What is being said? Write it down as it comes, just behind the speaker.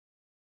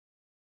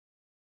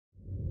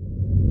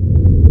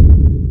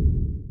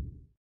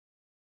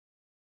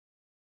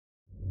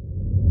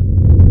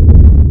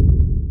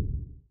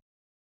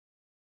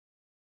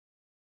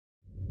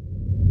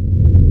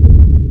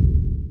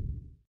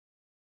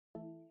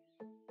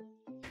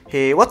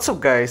Hey, what's up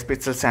guys,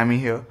 Pixel Sammy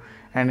here,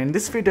 and in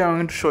this video I'm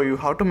going to show you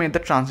how to make the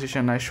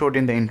transition I showed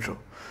in the intro.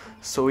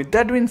 So with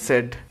that being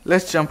said,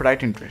 let's jump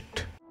right into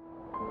it.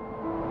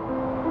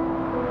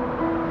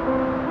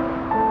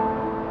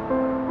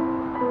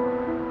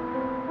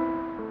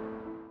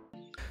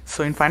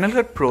 So in Final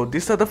Cut Pro,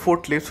 these are the 4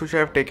 clips which I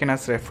have taken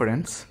as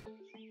reference.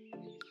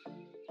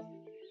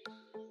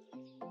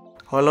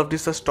 All of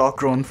these are stock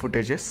drone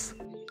footages.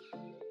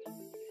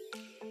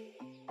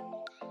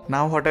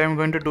 Now what I am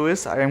going to do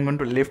is, I am going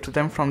to lift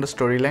them from the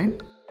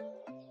storyline.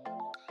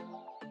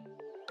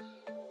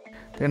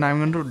 Then I am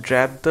going to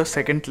drag the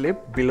second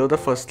clip below the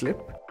first clip.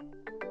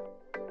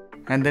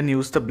 And then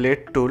use the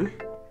blade tool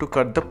to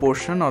cut the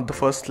portion of the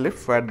first clip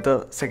where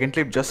the second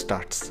clip just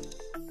starts.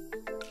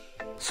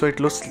 So it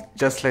looks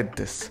just like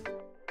this.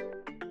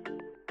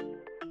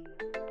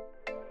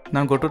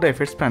 Now go to the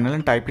effects panel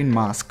and type in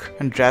mask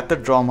and drag the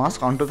draw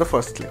mask onto the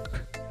first clip.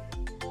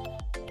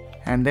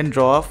 And then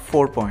draw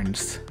 4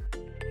 points.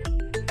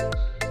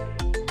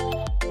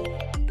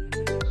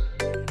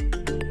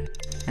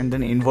 And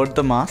then invert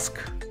the mask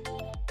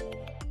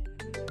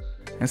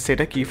and set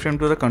a keyframe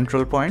to the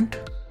control point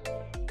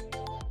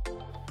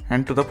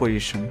and to the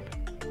position,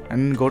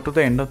 and go to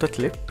the end of the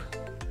clip,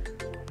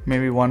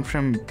 maybe 1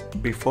 frame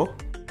before.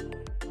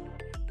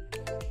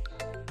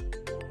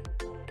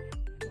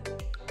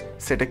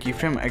 Set a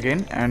keyframe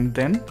again and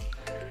then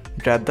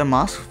drag the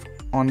mask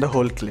on the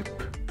whole clip,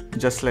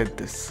 just like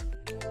this,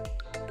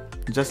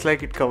 just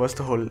like it covers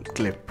the whole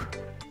clip.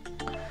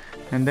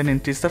 And then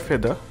increase the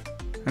feather.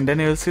 And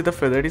then you will see the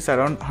feather is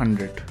around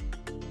 100.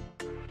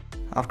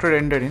 After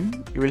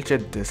rendering, you will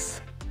check this.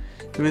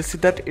 You will see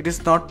that it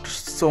is not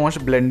so much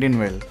blend in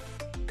well.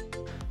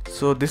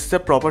 So this is a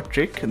proper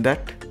trick,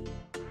 that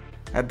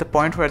at the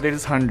point where there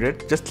is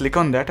 100, just click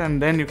on that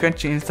and then you can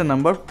change the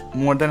number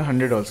more than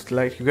 100 also.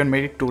 Like you can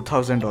make it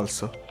 2000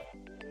 also.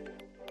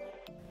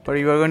 But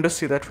you are going to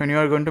see that when you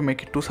are going to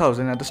make it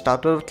 2000, at the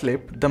start of the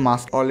clip, the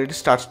mask already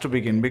starts to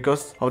begin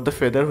because of the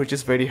feather, which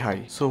is very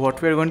high. So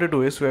what we are going to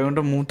do is, we are going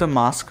to move the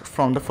mask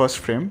from the first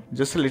frame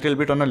just a little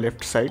bit on the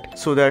left side,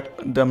 so that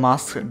the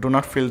mask do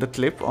not fill the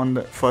clip on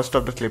the first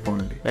of the clip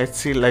only. Let's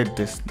see like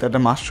this, that the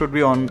mask should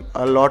be on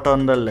a lot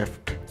on the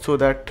left, so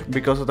that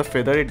because of the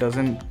feather it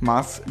doesn't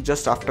mask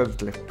just after the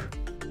clip.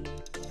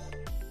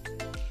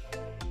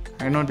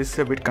 I know this is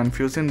a bit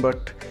confusing,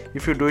 but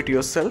if you do it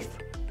yourself,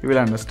 you will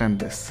understand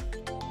this.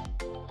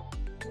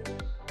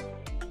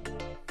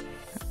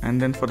 And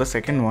then for the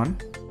second one,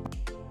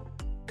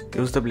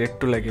 use the blade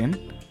tool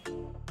again,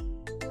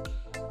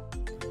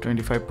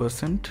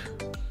 25%,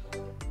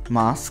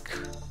 mask,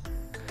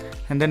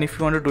 and then if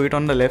you want to do it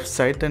on the left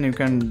side, then you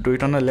can do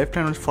it on the left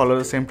and follow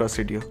the same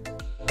procedure.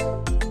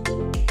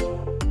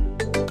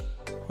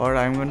 Or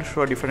I am going to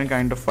show a different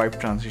kind of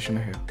vibe transition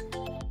here.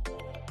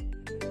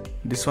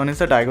 This one is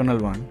the diagonal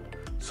one,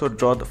 so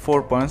draw the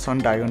 4 points on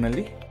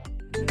diagonally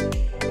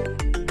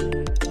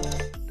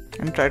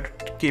and try to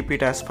keep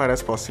it as far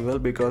as possible,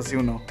 because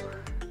you know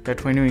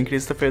that when you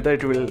increase the feather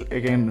it will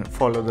again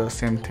follow the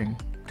same thing.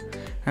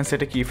 And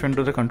set a keyframe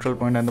to the control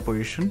point and the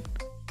position.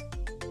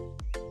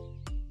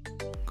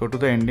 Go to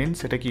the ending,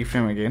 set a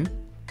keyframe again,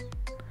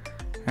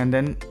 and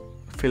then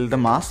fill the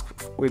mask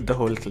with the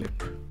whole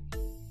clip.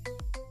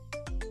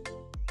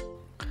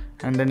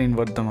 And then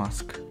invert the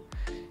mask.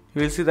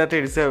 You will see that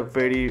it is a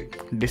very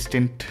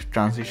distinct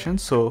transition,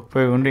 so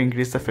we are going to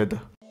increase the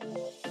feather.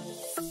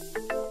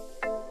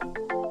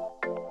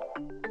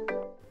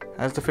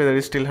 As the feather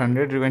is still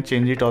 100, you can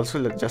change it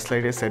also, just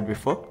like I said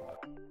before.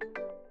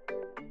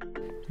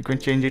 You can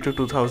change it to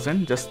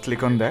 2000, just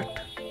click on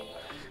that.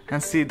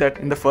 And see that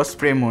in the first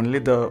frame only,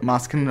 the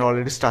masking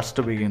already starts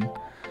to begin.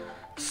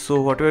 So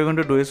what we are going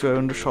to do is, we are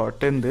going to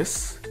shorten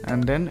this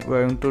and then we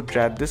are going to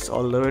drag this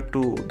all the way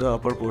to the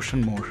upper portion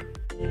more.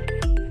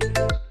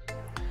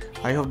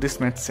 I hope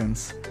this made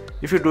sense.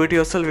 If you do it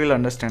yourself, you will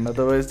understand.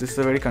 Otherwise, this is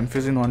a very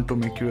confusing one to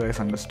make you guys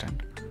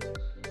understand.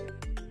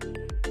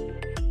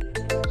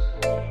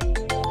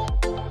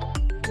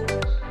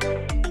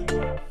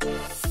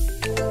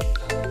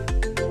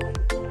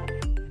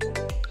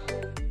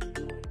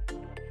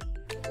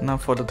 Now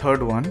for the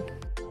third one.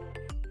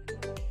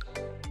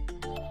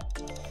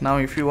 Now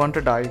if you want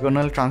a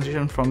diagonal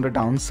transition from the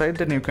downside,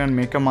 then you can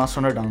make a mask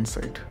on the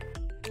downside.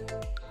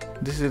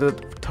 This is the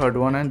third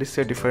one and this is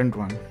a different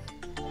one.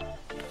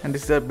 And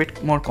this is a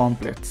bit more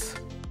complex.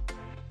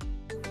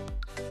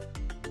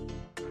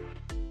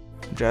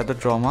 Drag the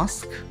draw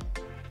mask.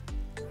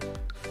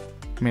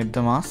 Make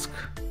the mask.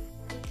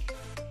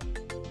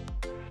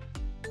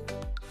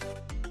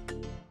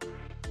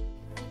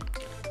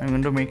 I'm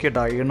going to make a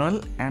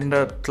diagonal and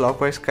a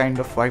clockwise kind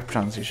of vibe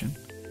transition.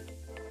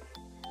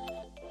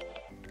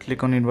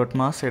 Click on invert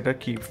mask, set a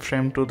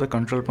keyframe to the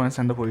control points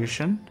and the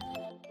position.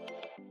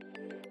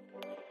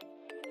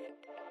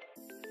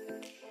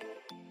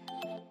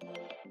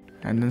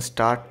 And then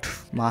start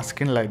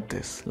masking like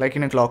this, like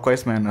in a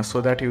clockwise manner,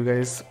 so that you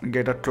guys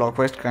get a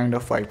clockwise kind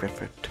of vibe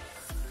effect.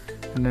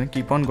 And then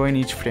keep on going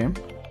each frame.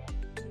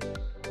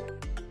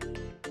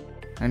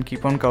 and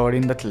keep on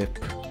covering the clip.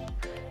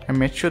 And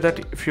make sure that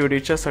if you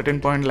reach a certain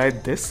point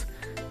like this,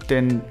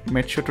 then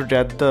make sure to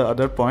drag the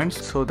other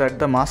points so that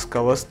the mask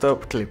covers the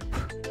clip.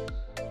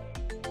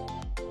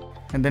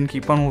 And then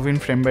keep on moving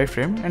frame by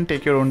frame and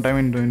take your own time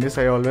in doing this.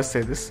 I always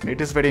say this.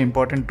 It is very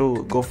important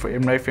to go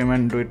frame by frame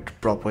and do it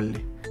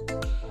properly.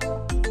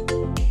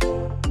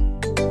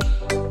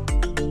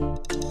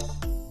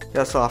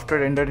 Yeah, so after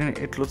rendering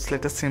it looks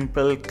like a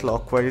simple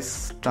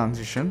clockwise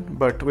transition,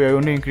 but we are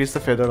going to increase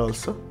the feather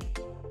also.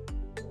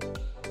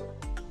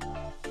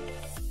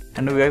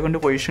 And we are going to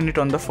position it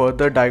on the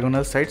further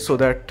diagonal side so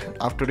that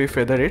after we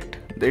feather it,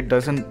 it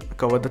doesn't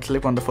cover the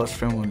clip on the first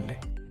frame only.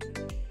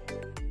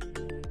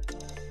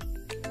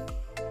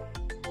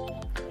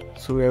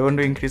 So we are going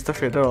to increase the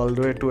feather all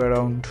the way to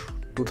around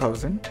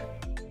 2000.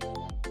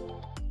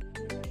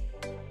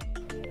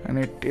 And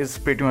it is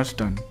pretty much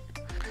done.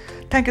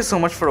 Thank you so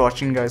much for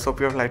watching, guys. Hope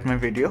you have liked my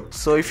video.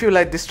 So if you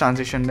like this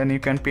transition, then you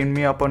can pin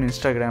me up on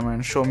Instagram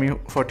and show me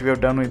what you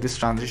have done with this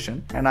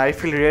transition. And I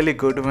feel really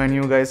good when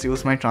you guys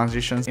use my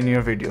transitions in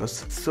your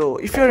videos. So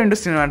if you're into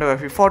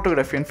cinematography,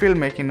 photography and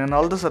filmmaking and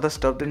all this other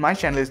stuff, then my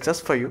channel is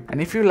just for you.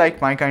 And if you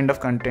like my kind of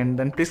content,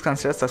 then please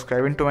consider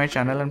subscribing to my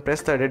channel and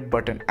press the red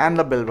button and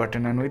the bell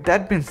button. And with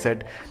that being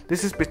said,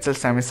 this is Pixel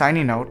Sammy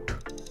signing out.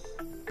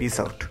 Peace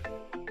out.